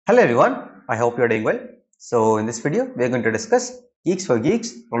Hello everyone, I hope you are doing well. So in this video, we are going to discuss Geeks for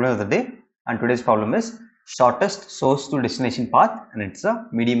Geeks problem of the day, and today's problem is shortest source to destination path, and it's a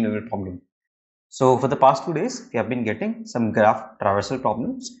medium level problem. So for the past 2 days, we have been getting some graph traversal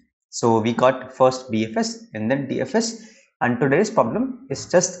problems. So we got first BFS and then DFS, and today's problem is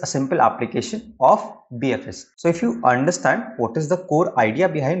just a simple application of BFS. So if you understand what is the core idea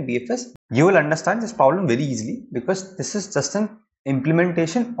behind BFS, you will understand this problem very easily because this is just an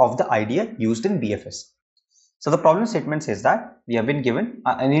implementation of the idea used in BFS. So the problem statement says that we have been given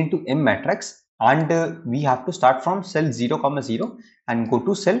an n into m matrix, and we have to start from cell 0, 0 and go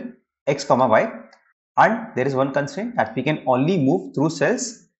to cell x, y, and there is one constraint that we can only move through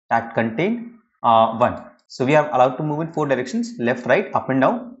cells that contain 1. So we are allowed to move in 4 directions, left, right, up and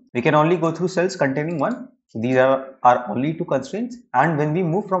down. We can only go through cells containing 1. So these are only 2 constraints, and when we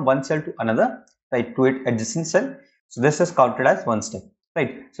move from one cell to another, right, to its adjacent cell, so this is counted as one step,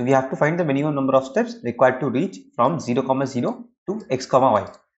 right? So we have to find the minimum number of steps required to reach from 0, 0 to x, y.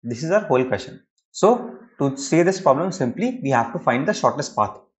 This is our whole question. So to say this problem simply, we have to find the shortest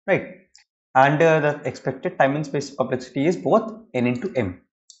path, right? And the expected time and space complexity is both n into m.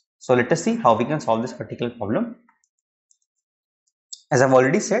 So let us see how we can solve this particular problem. As I've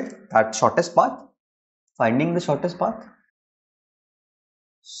already said, that shortest path, finding the shortest path.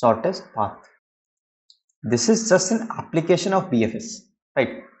 This is just an application of BFS,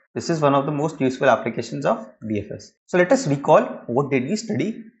 right? This is one of the most useful applications of BFS. So let us recall what did we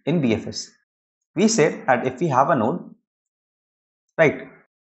study in BFS. We said that if we have a node, right?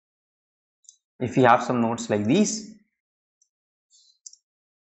 If we have some nodes like these,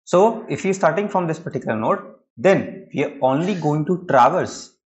 so if you're starting from this particular node, then we are only going to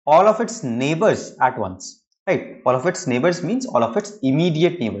traverse all of its neighbors at once, right? All of its neighbors means all of its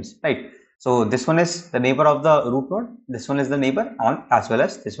immediate neighbors, right? So this one is the neighbor of the root node, this one is the neighbor, and as well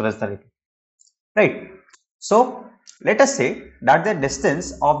as this one is the neighbor, right? So let us say that the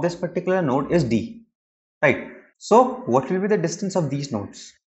distance of this particular node is d, right? So what will be the distance of these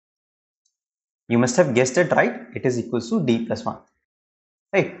nodes? You must have guessed it right, it is equals to d plus 1,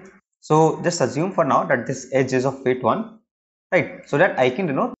 right? So just assume for now that this edge is of weight 1, right? So that I can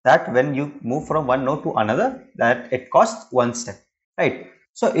denote that when you move from one node to another, that it costs one step, right?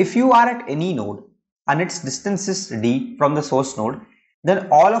 So if you are at any node and its distance is d from the source node, then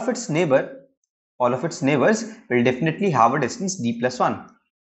all of its neighbors will definitely have a distance d plus 1,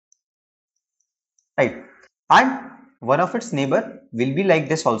 right? And one of its neighbor will be like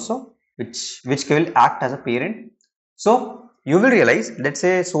this also, which will act as a parent. So you will realize, let's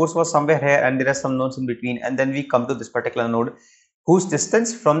say source was somewhere here and there are some nodes in between, and then we come to this particular node whose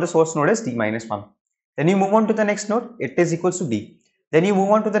distance from the source node is d minus 1. Then you move on to the next node, it is equals to d. Then you move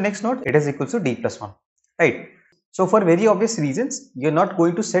on to the next node, it is equals to d plus 1, right? So for very obvious reasons, you're not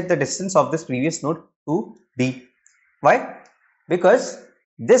going to set the distance of this previous node to d. Why? Because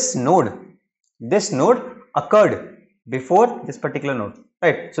this node occurred before this particular node,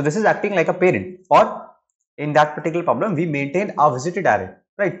 right? So this is acting like a parent, or in that particular problem, we maintain a visited array,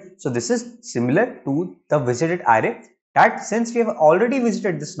 right? So this is similar to the visited array, that since we have already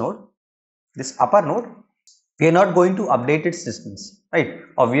visited this node, this upper node, we are not going to update its distance, right?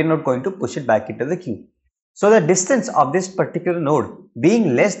 Or we are not going to push it back into the queue. So the distance of this particular node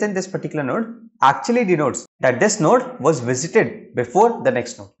being less than this particular node actually denotes that this node was visited before the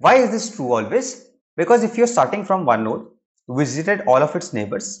next node. Why is this true always? Because if you're starting from one node, visited all of its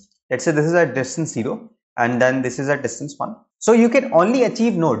neighbors, let's say this is at distance 0 and then this is at distance 1. So you can only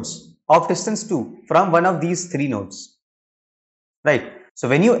achieve nodes of distance 2 from one of these 3 nodes, right? So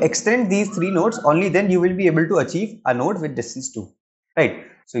when you extend these 3 nodes, only then you will be able to achieve a node with distance 2, right?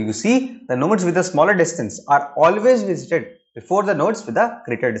 So you see, the nodes with a smaller distance are always visited before the nodes with a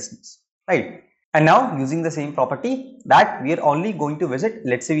greater distance, right? And now using the same property, that we are only going to visit,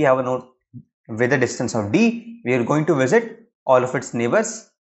 let's say we have a node with a distance of d, we are going to visit all of its neighbors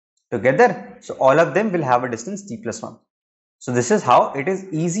together. So all of them will have a distance d plus 1. So this is how it is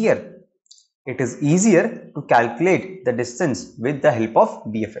easier. It is easier to calculate the distance with the help of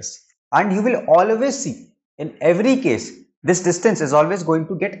BFS. And you will always see, in every case, this distance is always going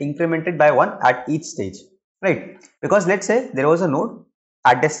to get incremented by 1 at each stage, right? Because let's say there was a node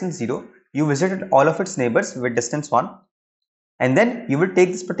at distance 0, you visited all of its neighbors with distance 1, and then you will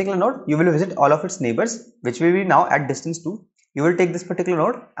take this particular node, you will visit all of its neighbors, which will be now at distance 2. You will take this particular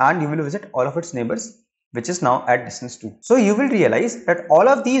node and you will visit all of its neighbors, which is now at distance 2. So you will realize that all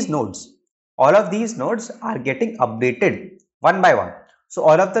of these nodes are getting updated one by one. So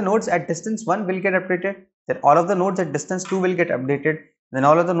all of the nodes at distance 1 will get updated, then all of the nodes at distance 2 will get updated, then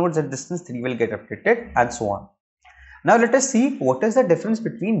all of the nodes at distance 3 will get updated, and so on. Now let us see what is the difference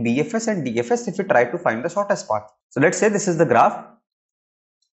between BFS and DFS if we try to find the shortest path. So let's say this is the graph.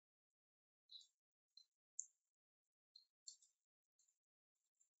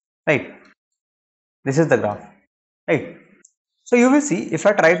 Right. This is the graph. Right. So you will see if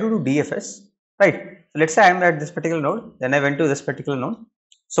I try to do DFS, right. So let's say I am at this particular node, then I went to this particular node.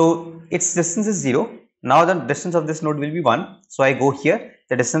 So its distance is 0. Now the distance of this node will be 1. So I go here,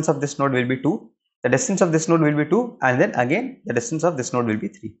 the distance of this node will be 2. The distance of this node will be 2, and then again the distance of this node will be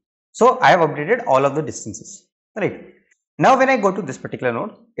 3. So I have updated all of the distances. Right. Now when I go to this particular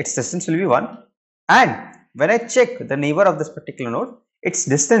node, its distance will be 1, and when I check the neighbor of this particular node, its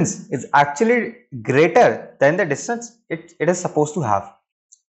distance is actually greater than the distance it is supposed to have.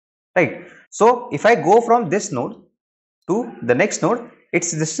 Right. So if I go from this node to the next node,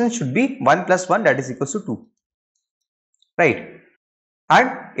 its distance should be 1 plus 1, that is equals to 2. Right.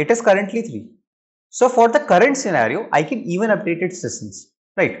 And it is currently 3. So for the current scenario, I can even update its distance.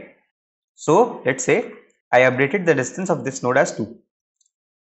 Right. So let's say I updated the distance of this node as 2.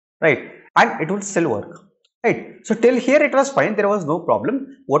 Right. And it would still work. Right. So till here it was fine. There was no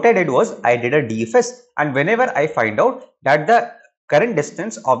problem. What I did was I did a DFS, and whenever I find out that the current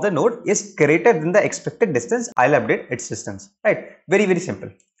distance of the node is greater than the expected distance, I'll update its distance. Right. Very, very simple.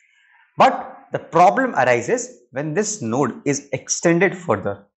 But the problem arises when this node is extended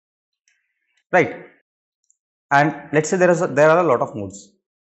further. Right. And let's say there are a lot of nodes.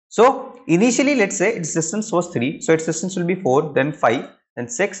 So initially, let's say its distance was 3. So its distance will be 4, then 5, then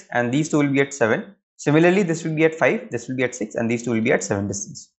 6, and these two will be at 7. Similarly, this will be at 5, this will be at 6, and these two will be at 7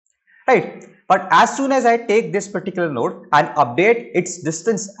 distance. Right. But as soon as I take this particular node and update its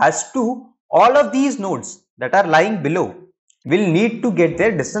distance as 2, all of these nodes that are lying below will need to get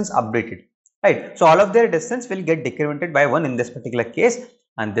their distance updated. Right. So all of their distance will get decremented by 1 in this particular case,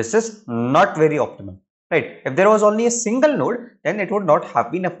 and this is not very optimal. Right. If there was only a single node, then it would not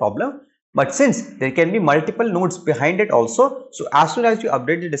have been a problem. But since there can be multiple nodes behind it also, so as soon as you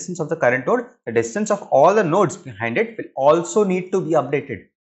update the distance of the current node, the distance of all the nodes behind it will also need to be updated.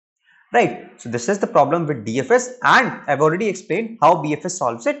 Right. So this is the problem with DFS, and I've already explained how BFS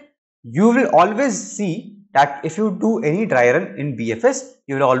solves it. You will always see that if you do any dry run in BFS,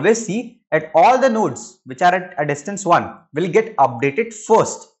 you will always see that all the nodes which are at a distance 1 will get updated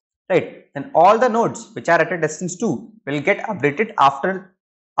first. Right. And all the nodes which are at a distance 2 will get updated after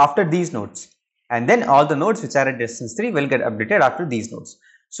these nodes, and then all the nodes which are at distance 3 will get updated after these nodes.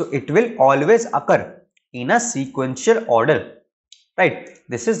 So it will always occur in a sequential order. Right.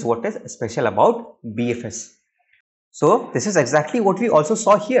 This is what is special about BFS. So this is exactly what we also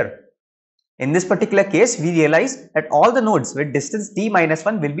saw here. In this particular case, we realized that all the nodes with distance d minus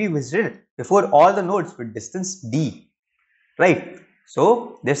 1 will be visited before all the nodes with distance d. Right.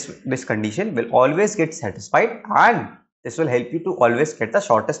 So this condition will always get satisfied, and this will help you to always get the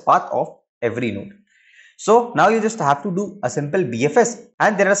shortest path of every node. So now you just have to do a simple BFS,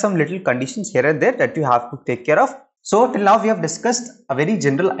 and there are some little conditions here and there that you have to take care of. So till now we have discussed a very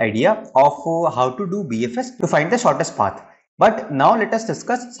general idea of how to do BFS to find the shortest path. But now let us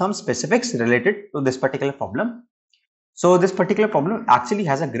discuss some specifics related to this particular problem. So this particular problem actually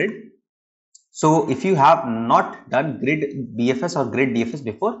has a grid. So if you have not done grid BFS or grid DFS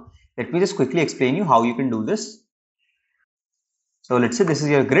before, let me just quickly explain you how you can do this. So let's say this is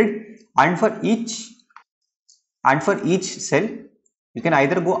your grid, and for each cell you can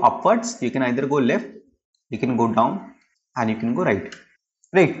either go upwards, you can either go left, you can go down, and you can go right.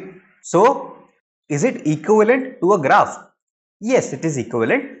 Right. So is it equivalent to a graph? Yes, it is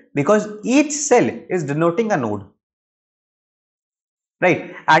equivalent, because each cell is denoting a node.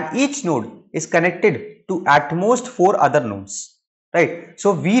 Right. And each node is connected to at most 4 other nodes. Right.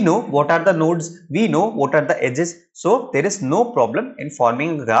 So we know what are the nodes, we know what are the edges. So there is no problem in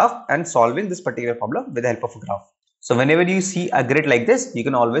forming a graph and solving this particular problem with the help of a graph. So whenever you see a grid like this, you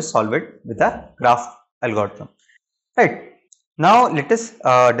can always solve it with a graph algorithm. Right. Now let us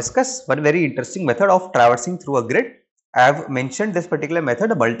discuss one very interesting method of traversing through a grid. I have mentioned this particular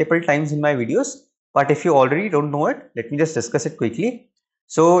method multiple times in my videos, but if you already don't know it, let me just discuss it quickly.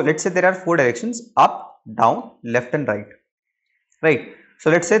 So let's say there are 4 directions: up, down, left, and right. Right.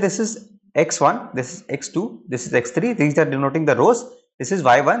 So let's say this is x1, this is x2, this is x3. These are denoting the rows. This is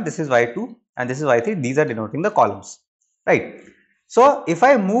y1, this is y2, and this is y3. These are denoting the columns. Right. So if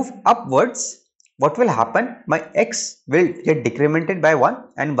I move upwards, what will happen? My x will get decremented by 1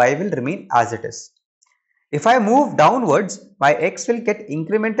 and y will remain as it is. If I move downwards, my x will get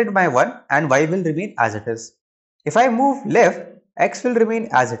incremented by 1 and y will remain as it is. If I move left, x will remain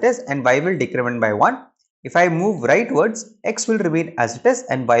as it is and y will decrement by 1. If I move rightwards, x will remain as it is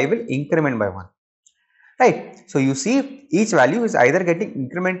and y will increment by 1. right? So you see each value is either getting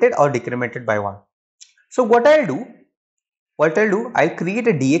incremented or decremented by 1. So what I'll do, I'll create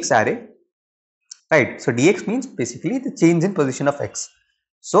a dx array, right? So dx means basically the change in position of x.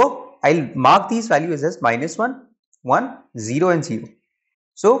 So I'll mark these values as -1, 1, 0 and 0.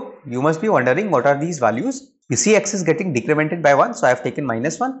 So you must be wondering what are these values. You see x is getting decremented by 1, so I have taken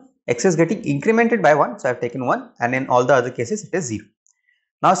 -1. X is getting incremented by 1, so I have taken 1, and in all the other cases it is 0.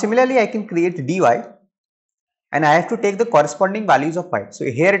 Now similarly I can create dy and I have to take the corresponding values of y. So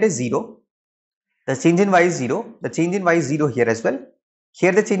here it is 0, the change in y is 0, the change in y is 0 here as well.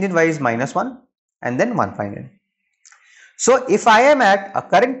 Here the change in y is -1 and then 1 finally. So if I am at a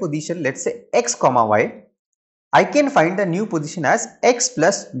current position, let's say x comma y, I can find the new position as x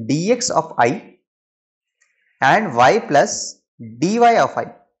plus dx of I and y plus dy of I,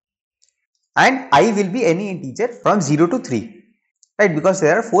 and I will be any integer from 0 to 3, right, because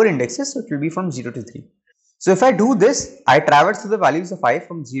there are 4 indexes, so it will be from 0 to 3. So if I do this, I traverse to the values of I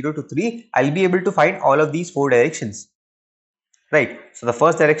from 0 to 3, I will be able to find all of these 4 directions, right. So the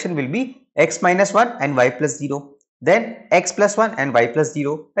first direction will be x minus 1 and y plus 0, then x plus 1 and y plus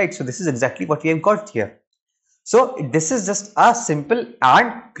 0, right. So this is exactly what we have got here. So this is just a simple and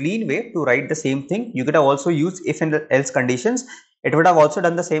clean way to write the same thing. You could have also used if and else conditions. It would have also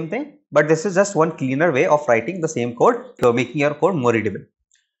done the same thing, but this is just one cleaner way of writing the same code, so making your code more readable,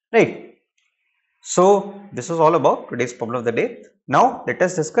 right. So this was all about today's problem of the day. Now let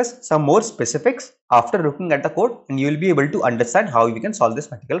us discuss some more specifics after looking at the code, and you will be able to understand how you can solve this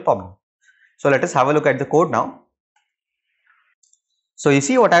particular problem. So let us have a look at the code now. So you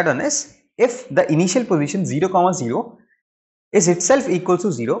see what I have done is, if the initial position 0, 0 is itself equal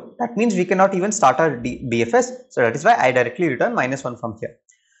to 0, that means we cannot even start our BFS. So that is why I directly return -1 from here.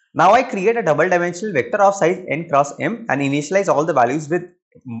 Now I create a double dimensional vector of size n cross m and initialize all the values with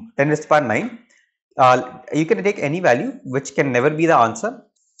 10 raised to the power 9. You can take any value which can never be the answer.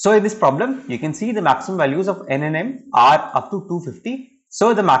 So in this problem, you can see the maximum values of n and m are up to 250.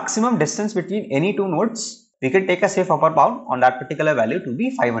 So the maximum distance between any two nodes, we can take a safe upper bound on that particular value to be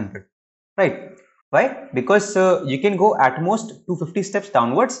 500, right? Why? Because you can go at most 250 steps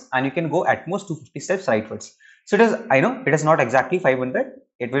downwards and you can go at most 250 steps rightwards. So it is, I know it is not exactly 500,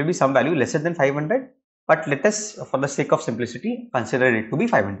 it will be some value lesser than 500, but let us, for the sake of simplicity, consider it to be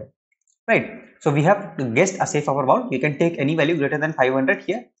 500, right? So we have guessed a safe upper bound. You can take any value greater than 500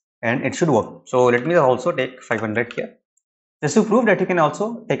 here and it should work. So let me also take 500 here, just to prove that you can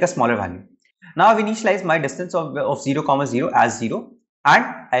also take a smaller value. Now I've initialized my distance of 0, 0 as 0, and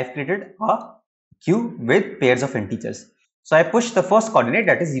I've created a queue with pairs of integers. So I push the first coordinate,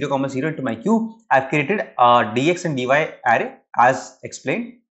 that is 0, 0 into my queue. I've created a dx and dy array as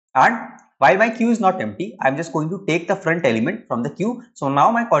explained, and while my queue is not empty, I'm just going to take the front element from the queue. So now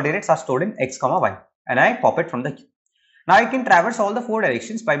my coordinates are stored in x, y, and I pop it from the queue. Now I can traverse all the 4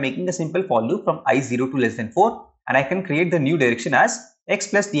 directions by making a simple for loop from I0 to less than 4, and I can create the new direction as x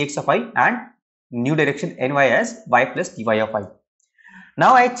plus dx of I and new direction ny as y plus dy of I.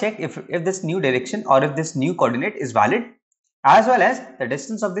 Now I check if this new direction or if this new coordinate is valid, as well as the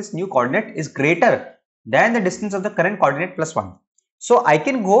distance of this new coordinate is greater than the distance of the current coordinate plus 1. So I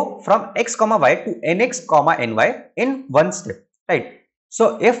can go from x comma y to nx comma ny in one step, right?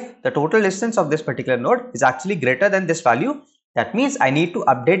 So if the total distance of this particular node is actually greater than this value, that means I need to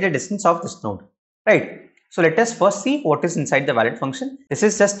update the distance of this node, right? So let us first see what is inside the valid function. This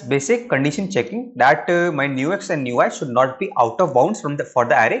is just basic condition checking that my new x and new y should not be out of bounds for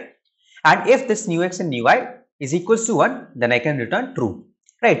the array, and if this new x and new y is equals to 1, then I can return true,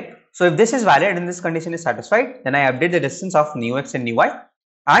 right? So if this is valid and this condition is satisfied, then I update the distance of new x and new y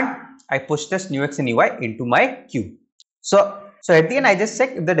and I push this new x and new y into my queue. So at the end, I just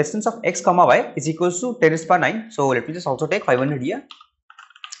check if the distance of x comma y is equals to 10 raised to the power 9. So let me just also take 500 here,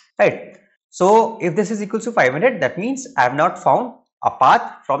 right? So if this is equal to 500, that means I have not found a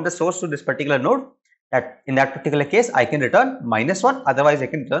path from the source to this particular node. That in that particular case, I can return -1. Otherwise, I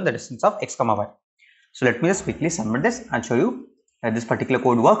can return the distance of x comma y. So let me just quickly submit this and show you that this particular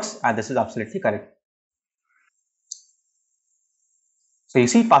code works and this is absolutely correct. So you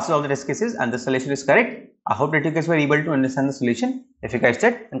see, passes all the test cases and the solution is correct. I hope that you guys were able to understand the solution. If you guys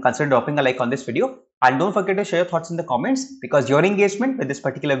did, then consider dropping a like on this video. And don't forget to share your thoughts in the comments, because your engagement with this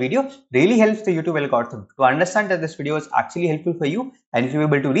particular video really helps the YouTube algorithm to understand that this video is actually helpful for you, and if you're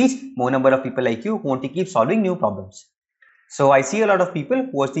able to reach more number of people like you who want to keep solving new problems. So I see a lot of people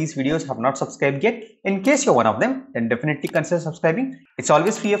who watch these videos have not subscribed yet. In case you're one of them, then definitely consider subscribing. It's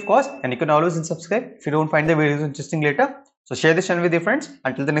always free of cost and you can always unsubscribe if you don't find the videos interesting later. So share this channel with your friends.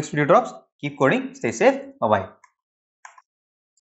 Until the next video drops, keep coding, stay safe, bye bye.